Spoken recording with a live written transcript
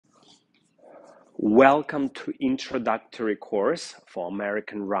Welcome to introductory course for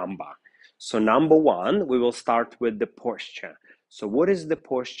American Rumba. So number one, we will start with the posture. So what is the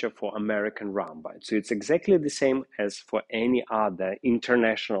posture for American Rumba? So it's exactly the same as for any other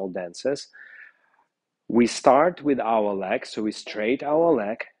international dances. We start with our leg, so we straight our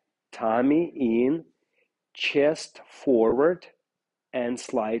leg, tummy in, chest forward, and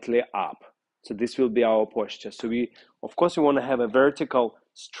slightly up. So this will be our posture. So of course, we want to have a vertical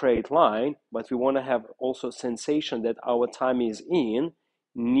straight line, but we want to have also sensation that our tummy is in,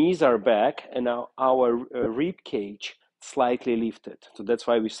 knees are back, and our rib cage slightly lifted. So that's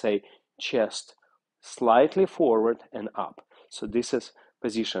why we say chest slightly forward and up. So this is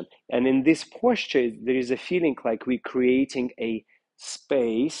position. And in this posture, there is a feeling like we're creating a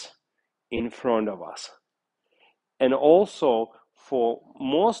space in front of us. And also, for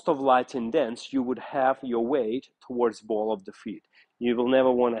most of Latin dance, you would have your weight towards ball of the feet. You will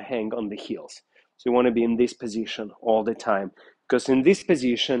never want to hang on the heels. So you want to be in this position all the time. Because in this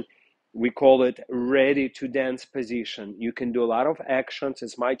position, we call it ready to dance position. You can do a lot of actions.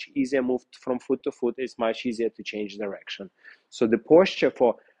 It's much easier move from foot to foot. It's much easier to change direction. So the posture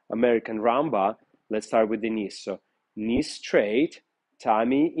for American Rumba, let's start with the knees. So knees straight,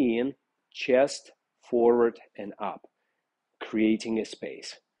 tummy in, chest forward and up, creating a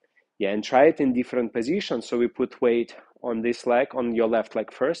space. Yeah, and try it in different positions. So we put weight on this leg, on your left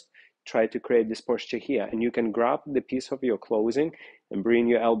leg first. Try to create this posture here. And you can grab the piece of your clothing and bring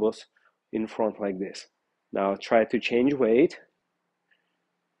your elbows in front like this. Now try to change weight.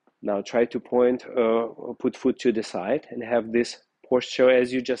 Now try to put foot to the side and have this posture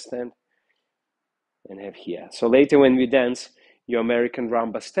as you just stand and have here. So later when we dance your American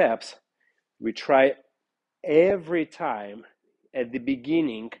Rumba steps, we try every time at the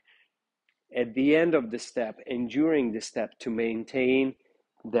beginning, at the end of the step, and during the step to maintain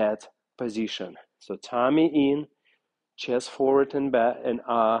that position. So tummy in, chest forward and back, and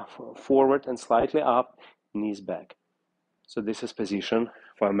forward and slightly up, knees back. So this is position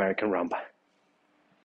for American Rumba.